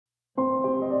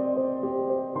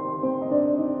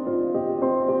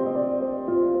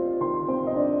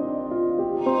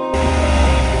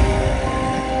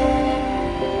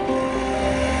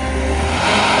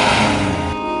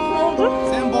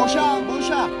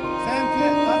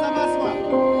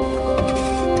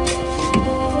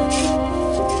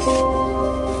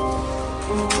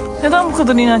Neden bu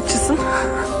kadar inatçısın?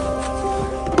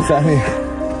 Bir saniye.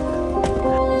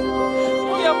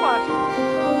 O yapar.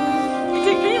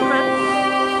 İtekleyeyim mi?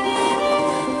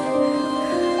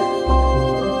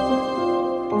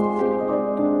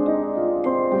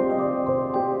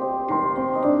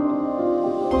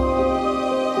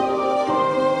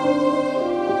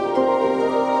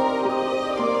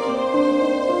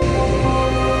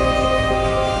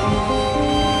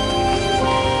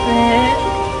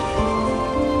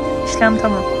 İşlem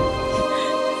tamam.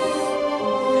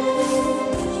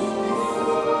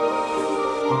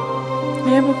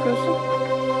 Neye bakıyorsun?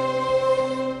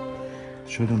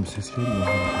 Şöyle mi ses geliyor?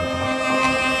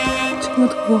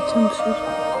 Çıkmadık bu akşam dışarı.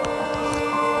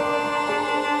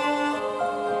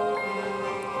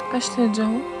 Kaç derece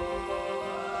hava?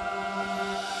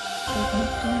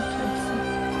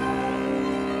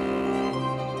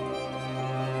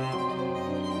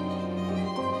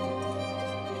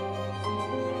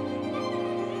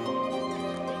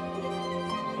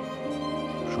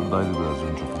 Şuradaydı biraz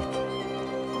önce kurt.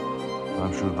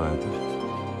 Tam şuradaydı.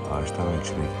 Ağaçtan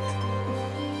ölçüye gitti.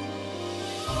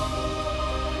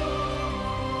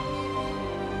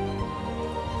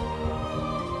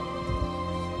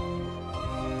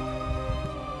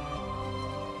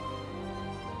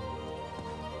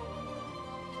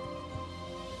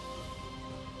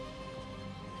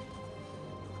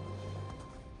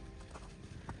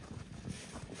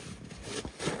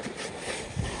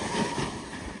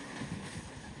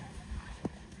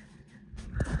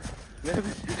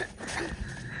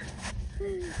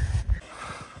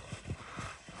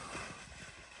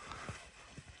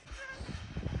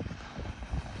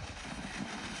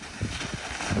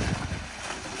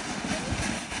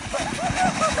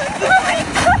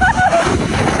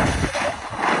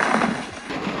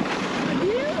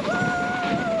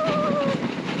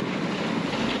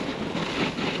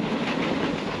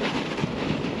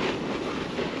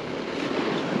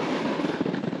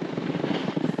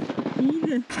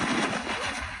 İyiydi.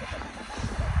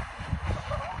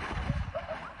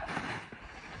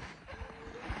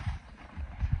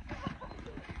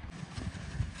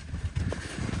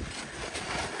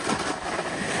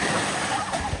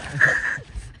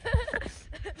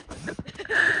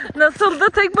 Nasıldı?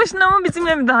 Tek başına mı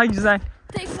bizimle mi daha güzel?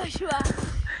 Tek başıma.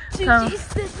 Çünkü Tamam.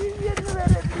 istediğim yerini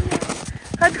verebiliyorum.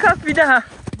 Hadi kalk bir daha.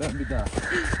 Ben bir daha.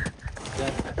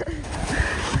 Gel.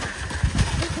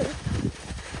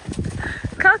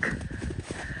 Kalk.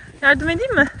 Yardım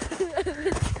edeyim mi?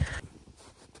 Evet.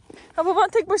 Ha, baban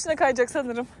tek başına kayacak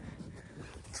sanırım.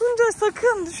 Tuncay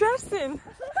sakın düşersin.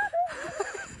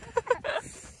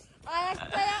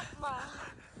 Ayakta yapma.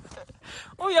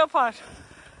 O yapar.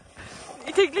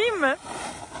 İtekleyeyim mi?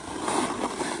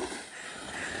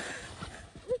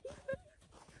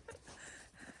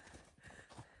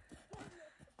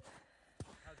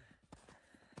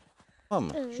 Tamam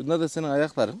mı? Evet. Şunlar da senin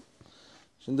ayakların.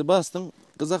 Şimdi bastın.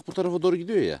 Kızak bu tarafa doğru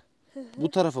gidiyor ya.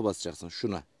 Bu tarafa basacaksın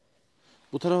şuna.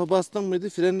 Bu tarafa bastın mıydı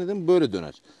frenledin böyle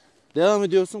döner. Devam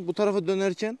ediyorsun bu tarafa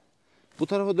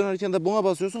dönerken de buna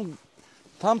basıyorsun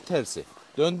tam tersi.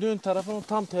 Döndüğün tarafının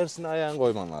tam tersine ayağını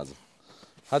koyman lazım.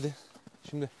 Hadi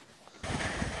şimdi.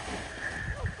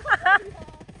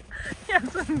 Ya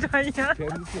Tuncay ya.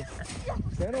 Kendisi.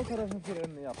 Sen o tarafın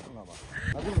frenini yaptın ama.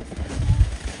 Hadi mı?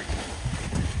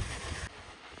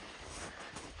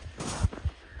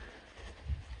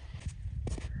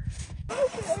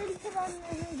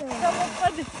 Tamam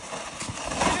hadi.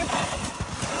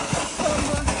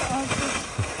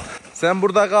 Sen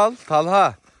burada kal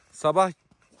Talha.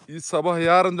 Sabah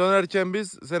yarın dönerken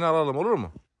biz seni alalım olur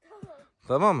mu? Tamam.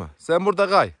 Tamam mı? Sen burada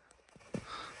kay.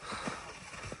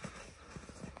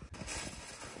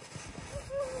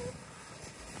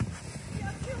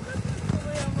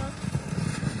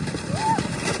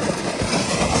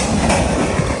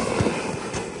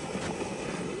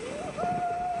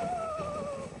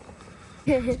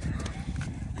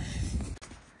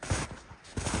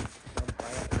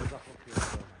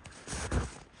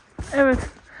 Evet.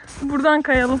 Buradan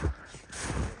kayalım.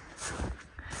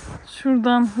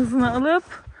 Şuradan hızını alıp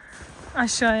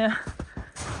aşağıya.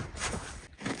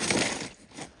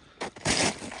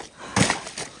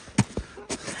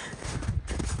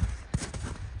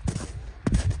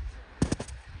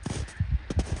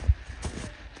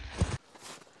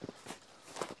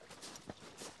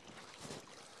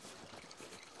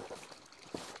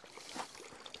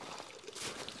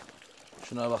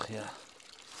 Şuna bak ya.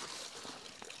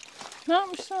 Ne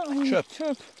yapmışlar? Ay, Çöp.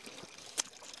 Çöp.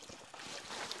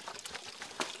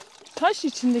 Taş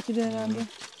içindeki de herhalde.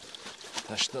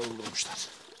 Taşla uğramışlar.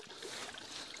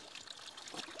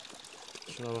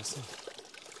 Şuna baksana.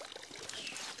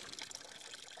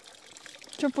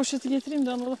 Çöp poşeti getireyim de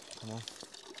alalım. Tamam.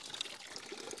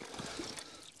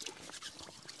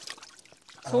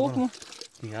 Soğuk mu?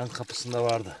 Yan kapısında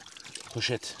vardı.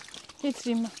 Poşet.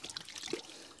 Getireyim ben.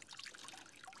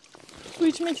 Su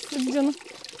içmek istedi canım.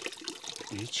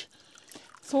 İç.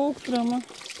 Soğuktur ama.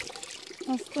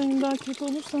 Hastayım, daha kötü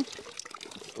olursa.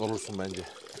 Olursun bence.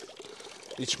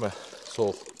 İçme.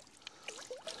 Soğuk.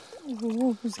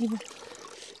 Oo, buz gibi.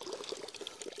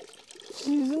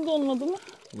 Yüzün donmadı mı?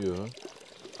 Yok.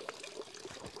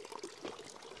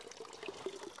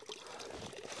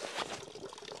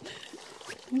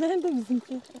 Nerede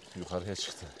bizimki? Yukarıya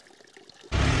çıktı.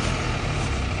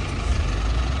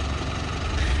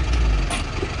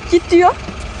 Git diyor.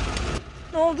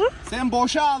 Ne oldu? Sen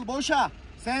boşa al, boşa.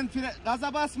 Sen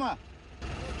gaza basma.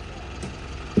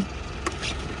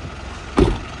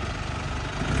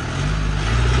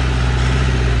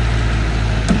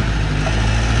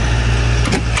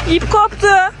 İp koptu.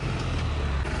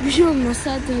 Bir şey olmaz.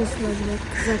 Zaten ıslanacak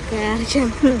kızak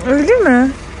kayarken. Öyle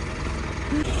mi?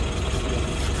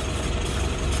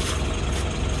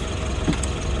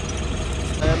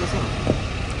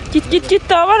 Git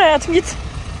daha var hayatım, git.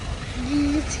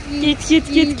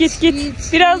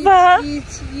 Git. Biraz daha. Git.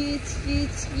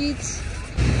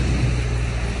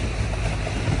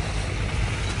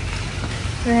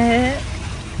 Ve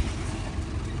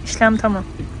işlem tamam.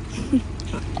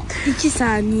 2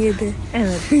 saniyede.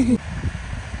 Evet.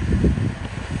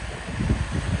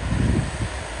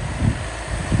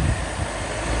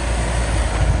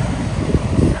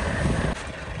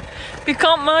 Bir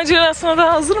kamp macerasına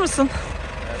da hazır mısın?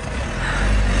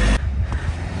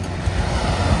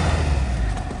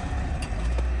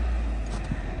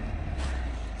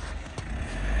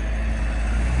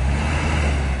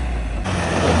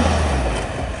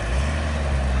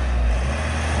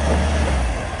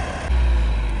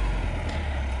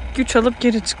 Güç alıp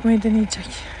geri çıkmayı deneyecek.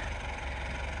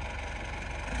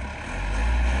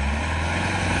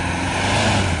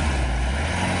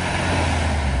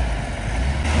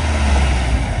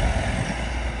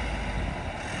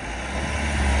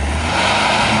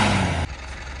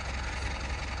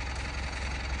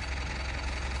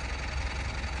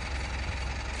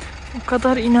 O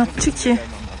kadar inatçı ki.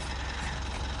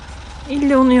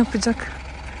 İlle onu yapacak.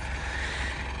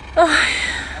 Ay.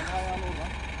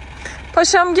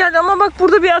 Paşam gel, ama bak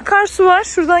burada bir akarsu var.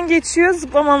 Şuradan geçiyor.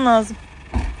 Zıplaman lazım.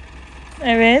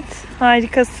 Evet.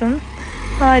 Harikasın.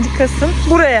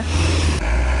 Buraya.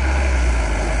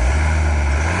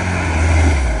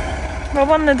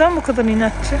 Baban neden bu kadar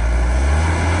inatçı?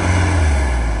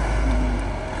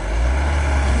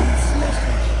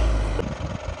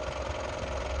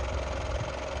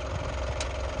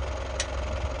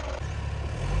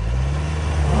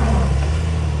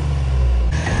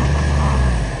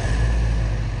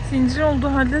 Zincir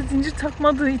olduğu halde zincir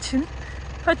takmadığı için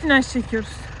patinaj çekiyoruz.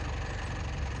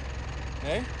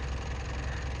 Ne?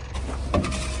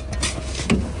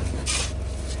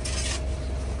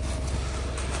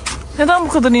 Neden bu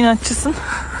kadar inatçısın?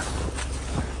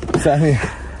 Bir saniye.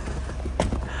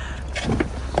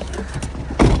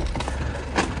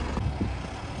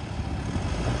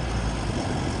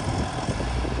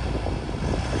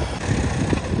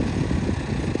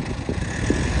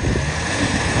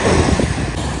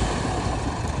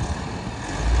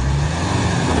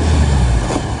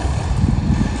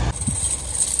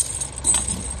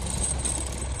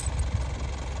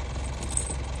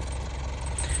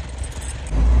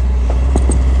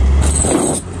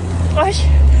 Ay.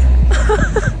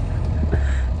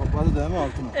 Topladı değil mi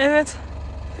altına? Evet.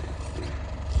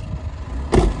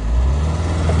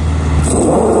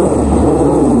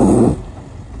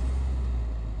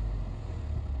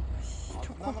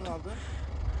 Çok korktum.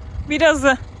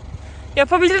 Birazı.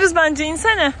 Yapabiliriz bence,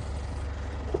 insene.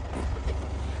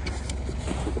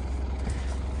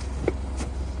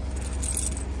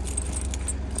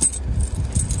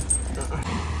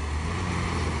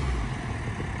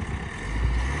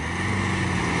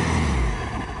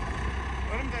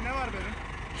 Önümde ne var benim?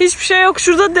 Hiçbir şey yok.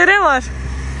 Şurada dere var.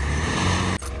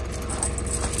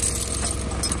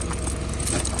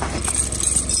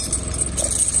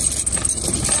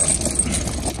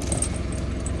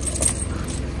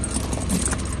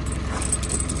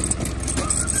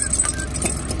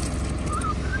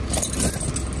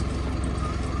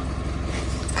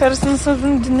 Karısının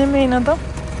sözünü dinlemeyin adam.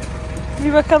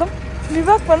 Bir bakalım. Bir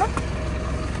bak bana.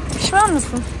 Pişman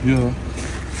mısın? Yok.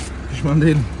 Pişman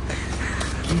değilim.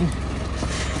 Şimdi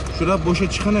şurada boşa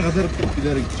çıkana kadar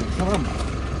ileri gideceğim, tamam mı?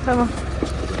 Tamam.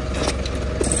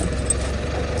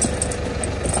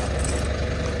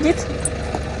 Git.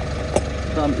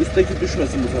 Tamam, üstteki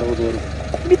düşmesin bu tarafa doğru.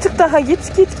 Bir tık daha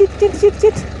git.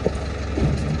 Git.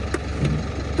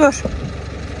 Dur.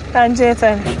 Bence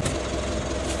yeterli.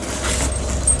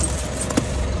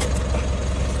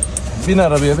 Bin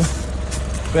arabaya bin.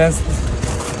 Ben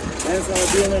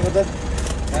sana diyene kadar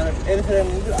yani el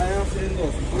frenindir, ayağın freninde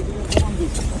olsun. Tamam dur.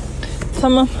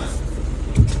 Tamam.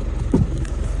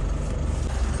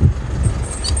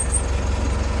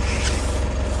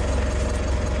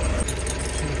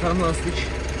 Şimdi tam lastik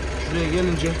şuraya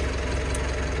gelince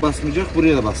basmayacak,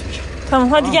 buraya da basmayacak.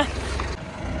 Tamam hadi gel.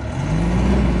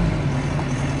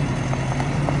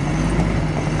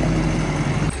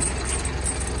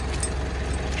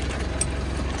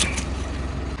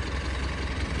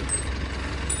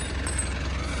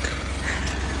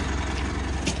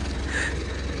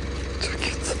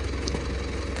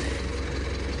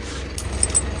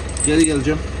 Geri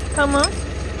geleceğim. Tamam.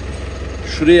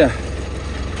 Şuraya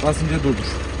basınca durdur.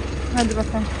 Hadi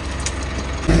bakalım.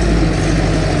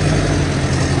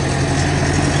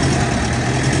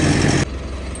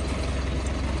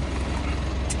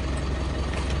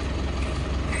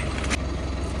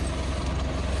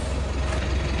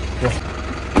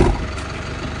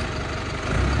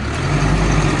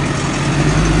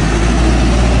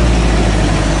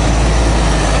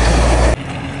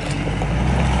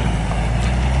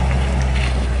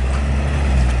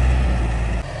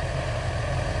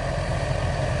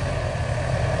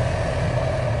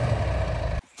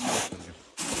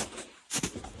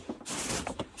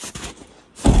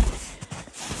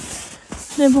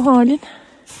 Ne bu halin?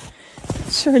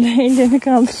 Şöyle ellerini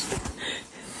kaldır.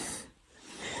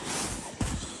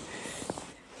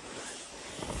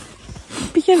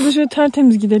 Bir kere de şöyle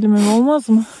tertemiz gidelim eve, olmaz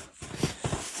mı?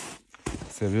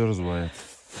 Seviyoruz bu hayatı.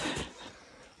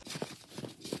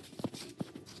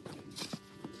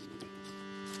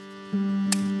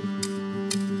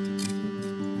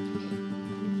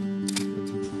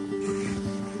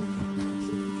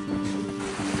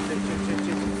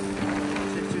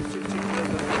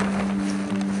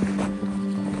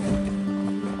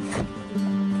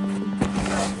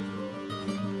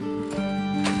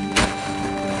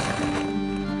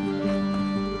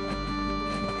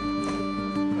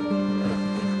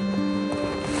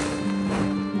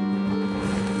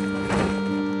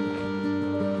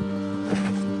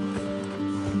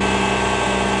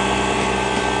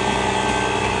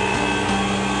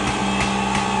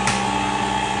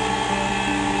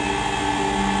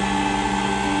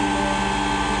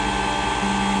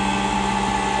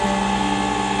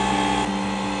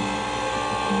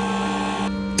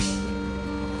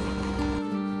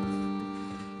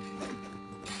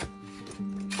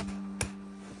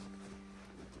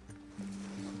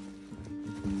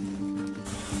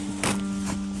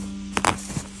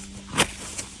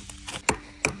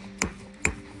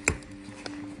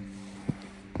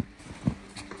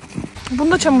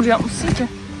 Bunu da çamur yapmışsın ki.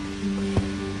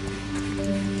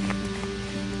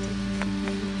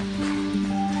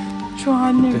 Şu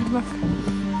haline bir bak.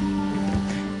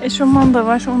 Eşofman da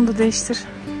var, onu da değiştir.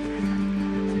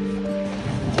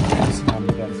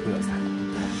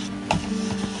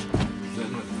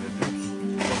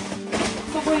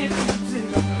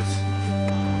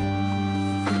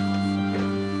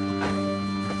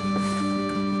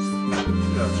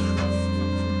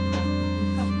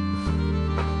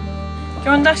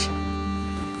 Gönder.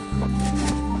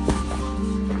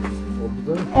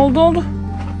 Oldu.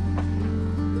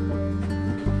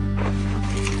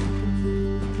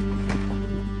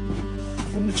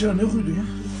 Bunun içine ne koydun ya?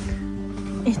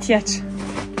 İhtiyaç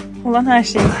olan her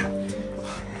şey.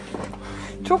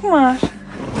 Çok mu ağır?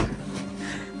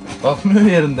 Kalkmıyor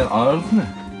yerinden. Ağırlık ne?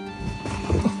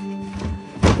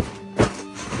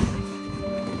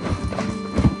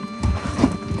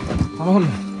 Tamam mı?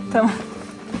 Tamam.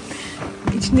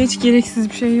 İçinde hiç gereksiz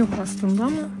bir şey yok aslında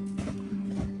ama.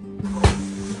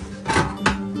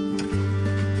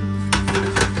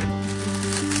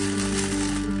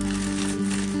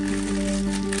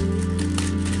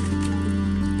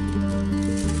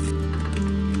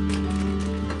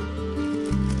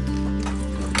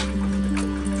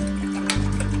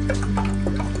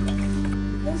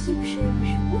 Nasıl bir şeymiş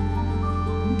bu?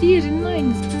 Diğerinin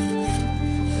aynısı.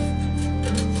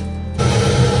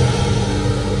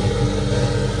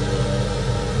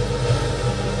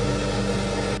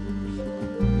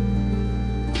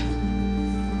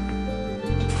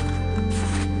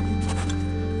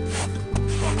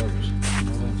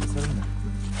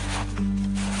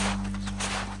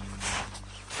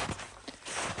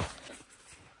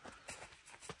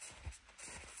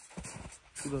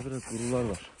 Şurada biraz kurular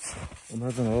var.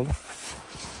 Onlardan alalım.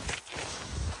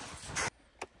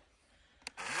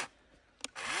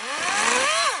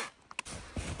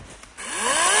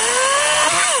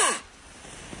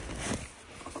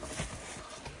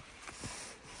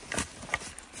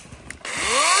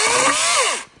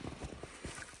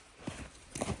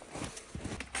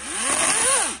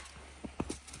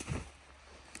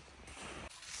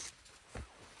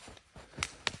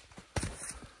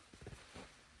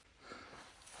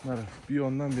 taraf. Bir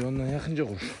ondan yakınca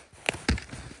kur.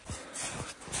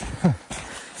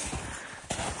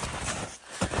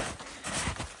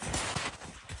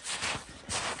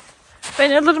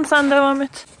 Ben alırım, sen devam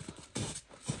et.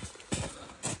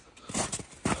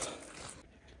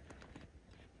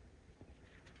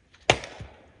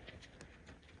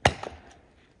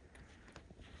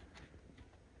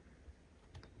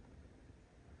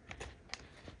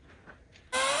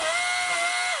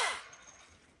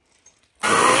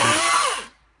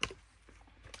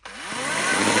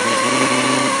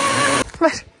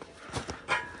 Ver.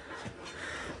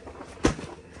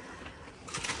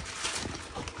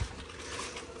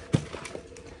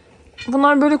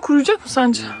 Bunlar böyle kuruyacak mı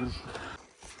sence?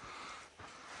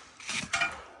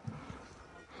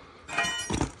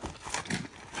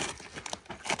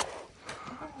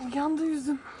 Yandı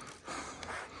yüzüm.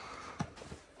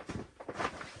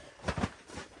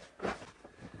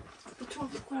 Bir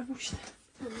tuhaflık var bu işte.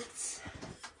 Evet.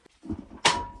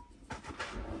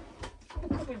 Bu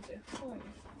kabarcı.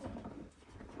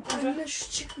 Anne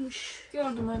şu çıkmış.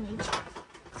 Gördüm anneciğim.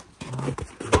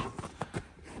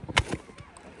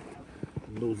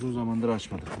 Bunu da uzun zamandır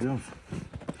açmadık, biliyor musun?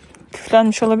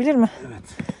 Küflenmiş olabilir mi?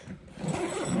 Evet.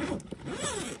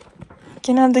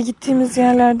 Genelde gittiğimiz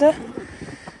yerlerde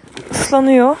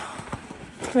ıslanıyor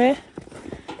ve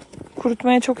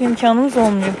kurutmaya çok imkanımız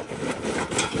olmuyor.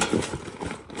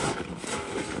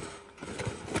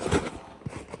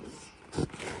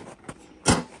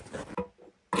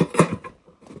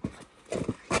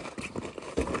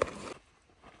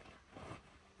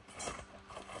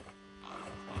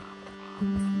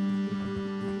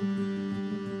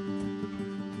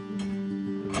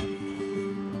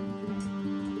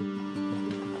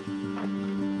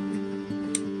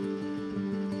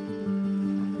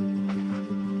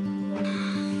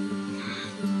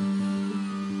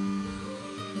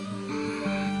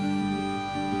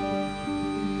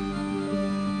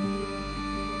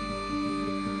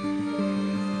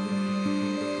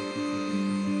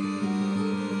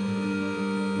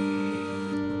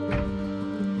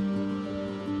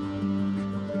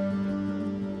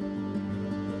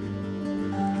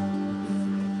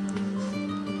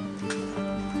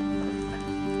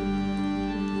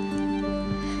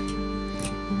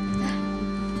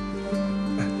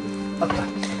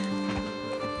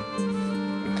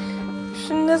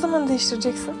 Üstünü ne zaman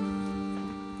değiştireceksin?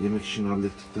 Yemek işini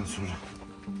hallettikten sonra.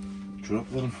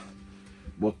 Çoraplarım,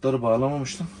 botları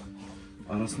bağlamamıştım.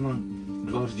 Arasından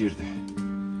kar girdi.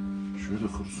 Şöyle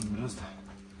kurusun biraz da.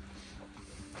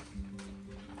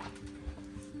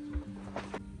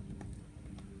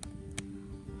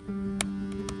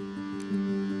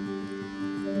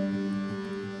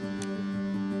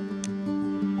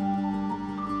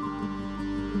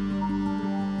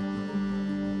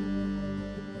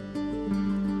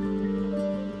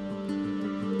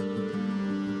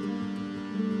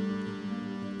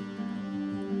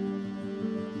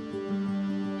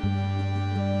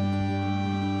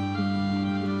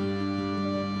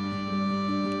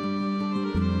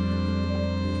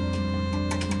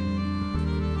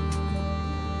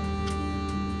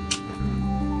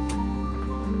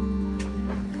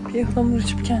 Bir ıhlamur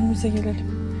içip kendimize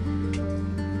gelelim.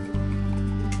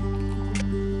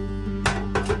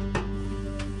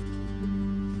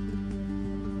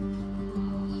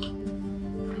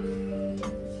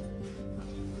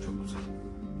 Çok güzel.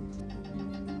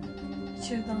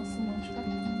 İçeriden ısınmamışlar.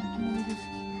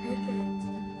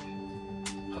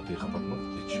 Kapıyı kapatmak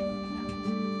geç.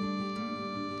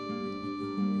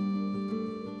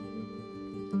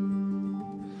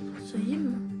 Sayayım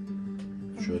mı?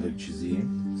 Şöyle bir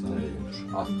çizeyim. Sana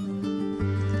olur. Al.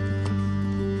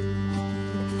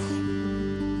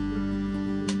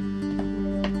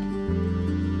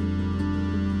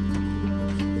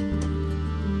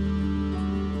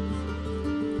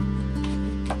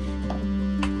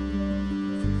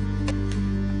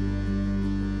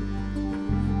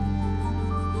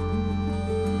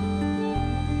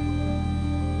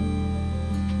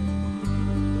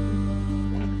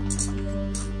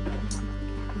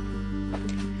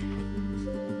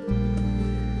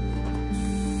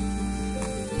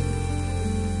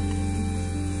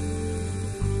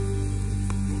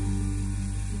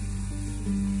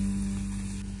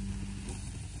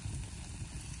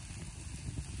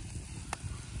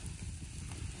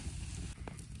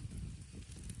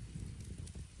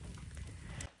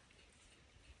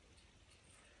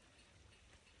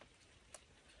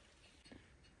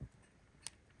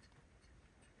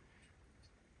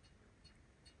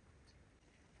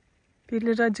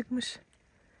 Birileri acıkmış.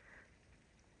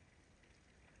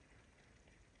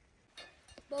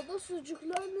 Baba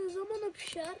sucuklar ne zaman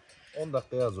pişer? 10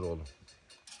 dakikaya hazır oğlum.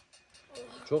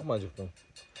 Çok mu acıktın?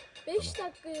 5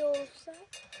 dakikaya olsa.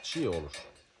 Çiğ olur.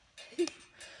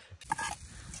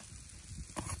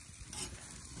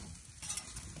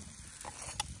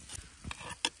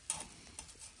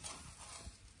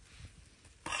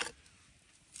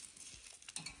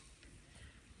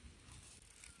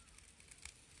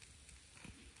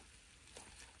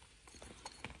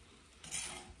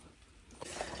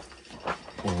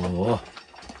 Oo.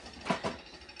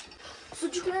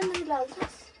 Sucuklarını bile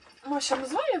alacağız.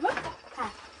 Maşamız var ya bak. Ha.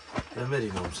 Ben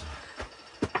vereyim oğlum sana.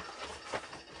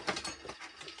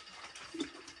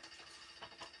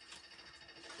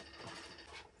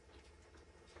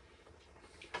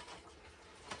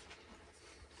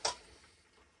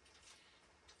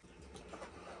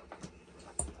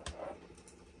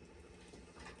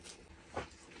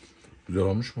 Güzel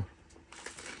olmuş mu?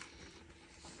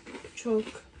 Çok.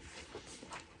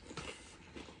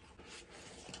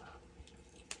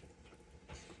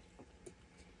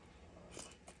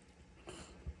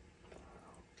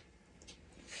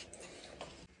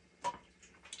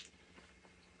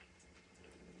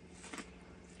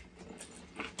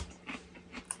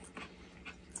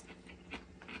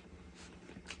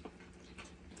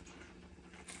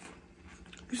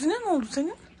 Yüzüne ne oldu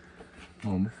senin? Ne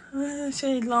olmuş?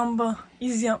 Lamba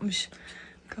iz yapmış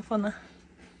kafana.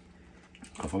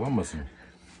 Kafa lambası mı?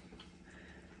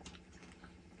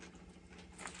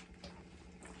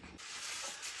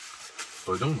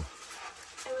 Doydun mu?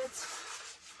 Evet.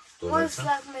 Doyduysan.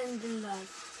 Islak mendil lazım.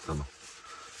 Tamam.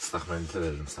 Islak mendil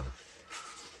veririm sana.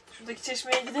 Şuradaki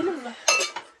çeşmeye gidelim mi?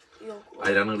 Yok.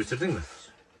 Ayranını bitirdin mi?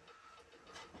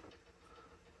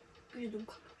 Büyüdüm.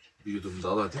 Bir yudum da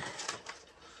al hadi.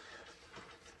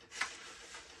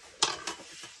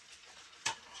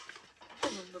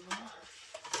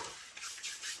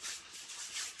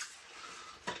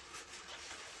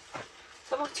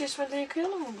 Sabah çeşmede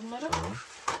yıkayalım mı bunları? Tamam.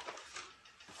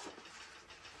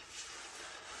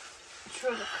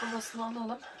 Şöyle kamasını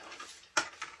alalım.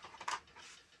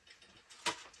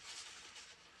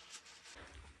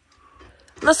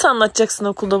 Nasıl anlatacaksın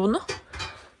okulda bunu?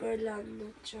 Böyle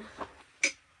anlatacağım.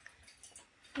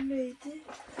 Neydi?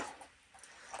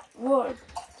 War.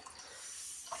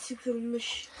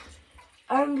 Sıkılmış.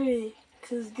 Angry.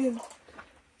 Kızgın.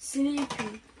 Sleepy.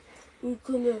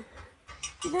 Uykulu.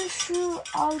 Bir de şu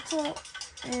alta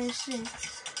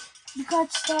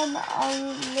birkaç tane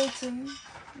anlatım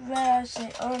veya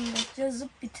örnek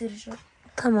yazıp bitireceğim.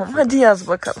 Tamam, hadi yaz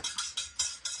bakalım.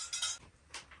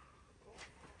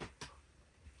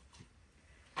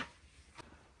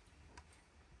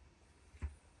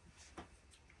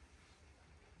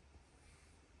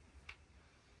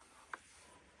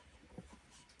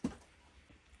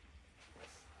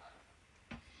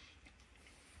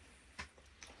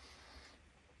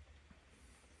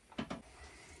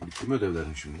 Bitti mi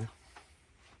ödevlerin şimdi?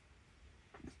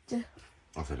 Bitti.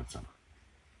 Aferin sana.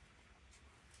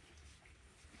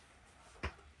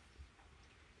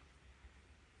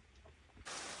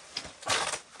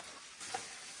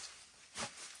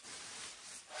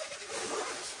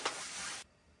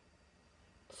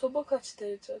 Soba kaç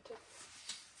derece acaba?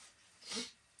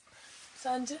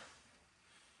 Sence?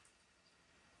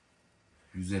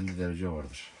 150 derece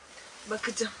vardır.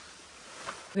 Bakacağım.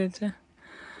 Derece.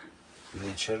 Bir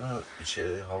de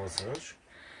içeri havasını ölç.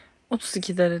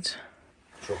 32 derece.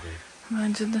 Çok iyi.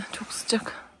 Bence de çok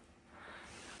sıcak.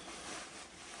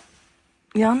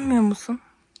 Yanmıyor musun?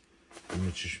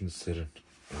 Bunun içi şimdi serin.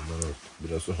 Ondan örttüm.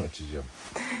 Biraz sonra açacağım.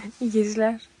 İyi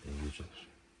geceler. İyi geceler.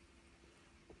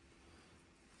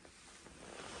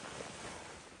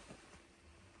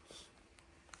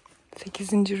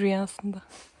 Sekizinci rüyasında.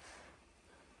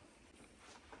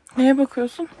 Neye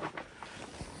bakıyorsun?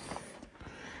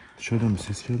 Dışarıdan bir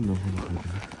ses geldi.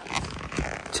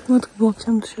 Çıkmadık bu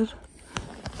akşam dışarı.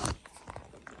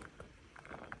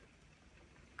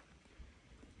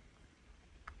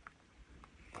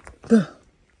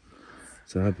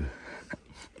 Abi.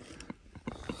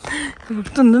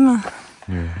 Korktun değil mi?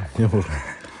 Ne olur?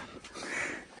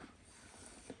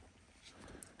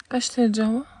 Kaç derece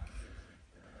hava?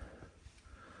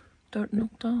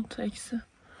 4.6 eksi.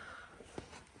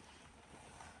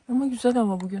 Ama güzel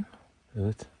hava bugün.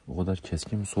 Evet. O kadar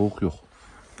keskin bir soğuk yok.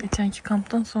 Geçenki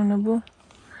kamptan sonra bu.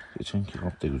 Geçenki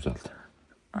kamp da güzeldi.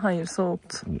 Hayır,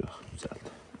 soğuktu. Yok, güzeldi.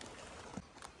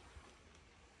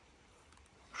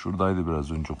 Şuradaydı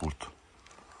biraz önce kurt.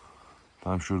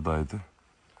 Tam şuradaydı.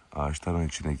 Ağaçların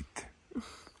içine gitti.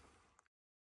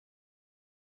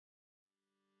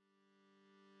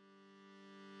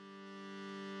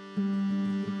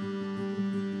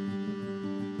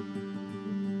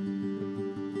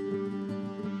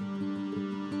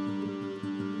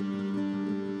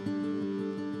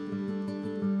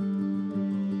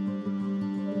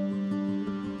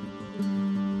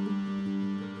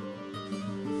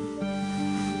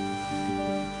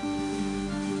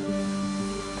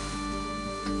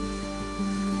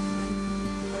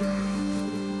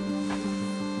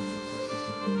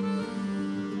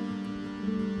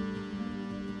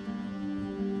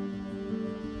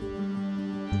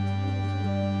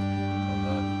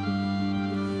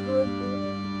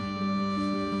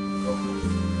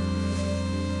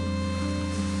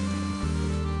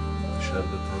 Dışarıda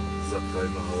tam uzak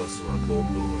kayma havası var,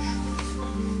 dondurmuş.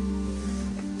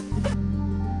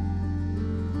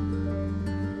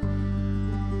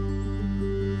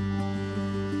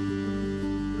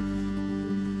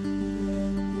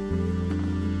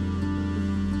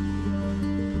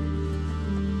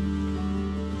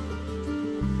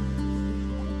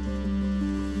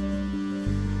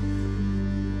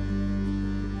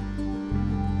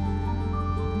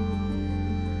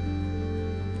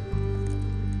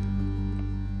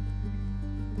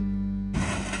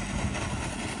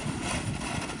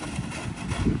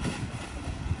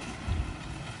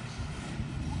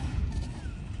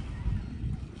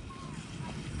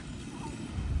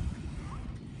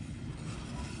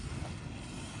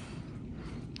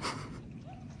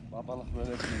 Babalık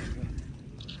böyle bir şey işte.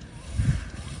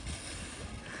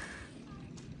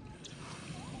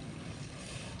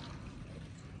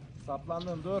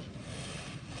 Saplandın, dur.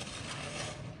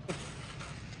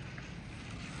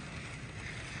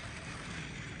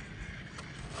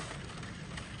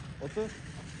 Otur.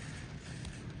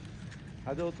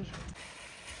 Hadi otur.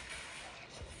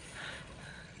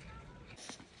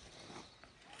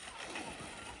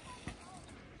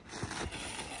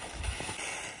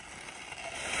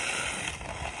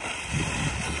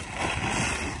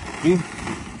 Bin.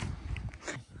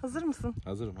 Hazır mısın?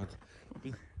 Hazırım, hadi.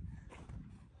 Bin.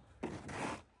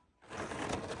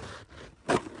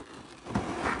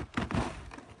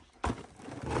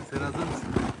 Sen hazır mısın?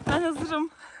 Ben hazırım.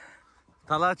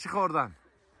 Talağa çık oradan.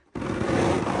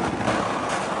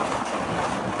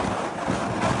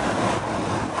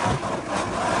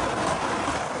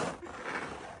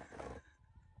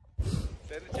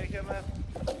 Seni çekemem.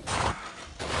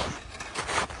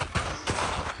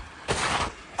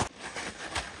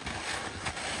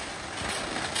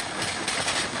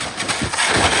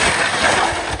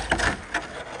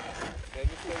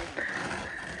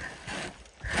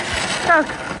 Kalk.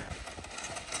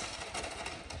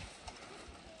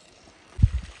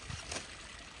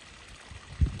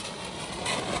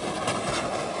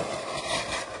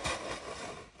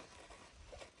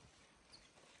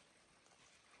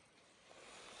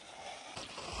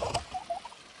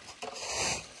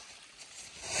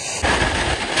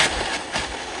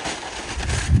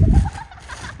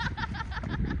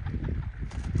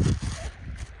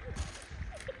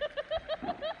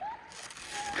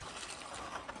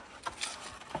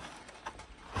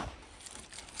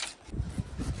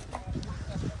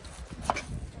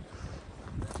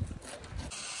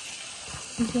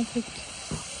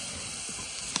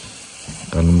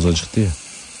 Karnımız acıktı ya.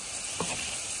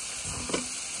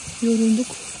 Yorulduk.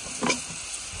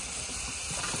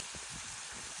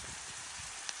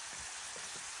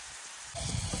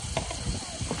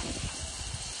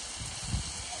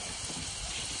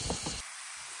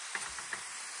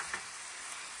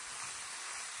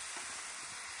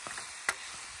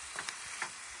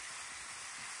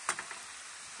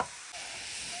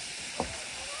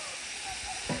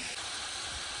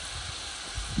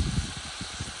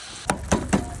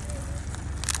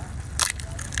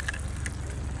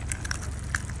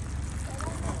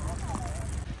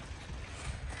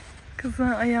 Kızı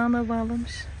ayağına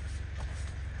bağlamış.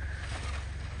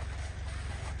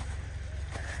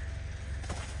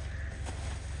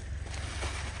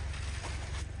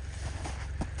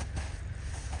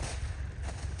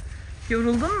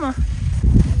 Yoruldun mu?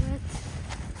 Evet.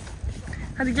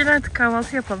 Hadi gel artık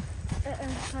kahvaltı yapalım.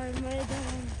 Sarmaya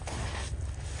devam.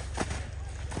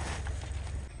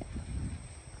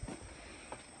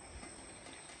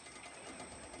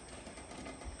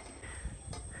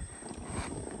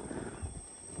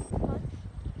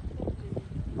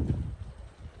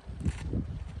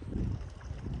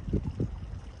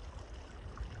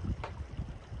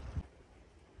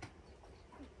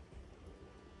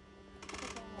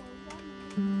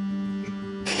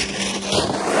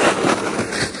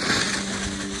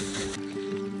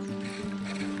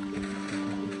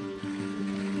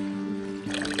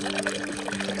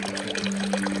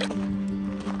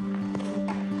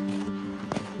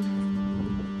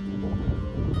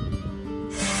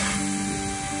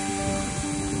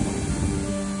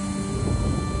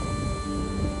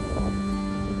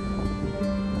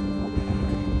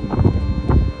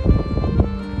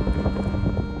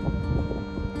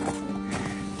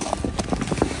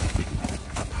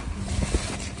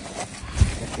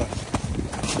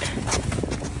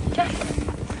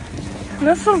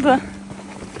 Nasıldı?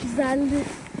 Güzeldi.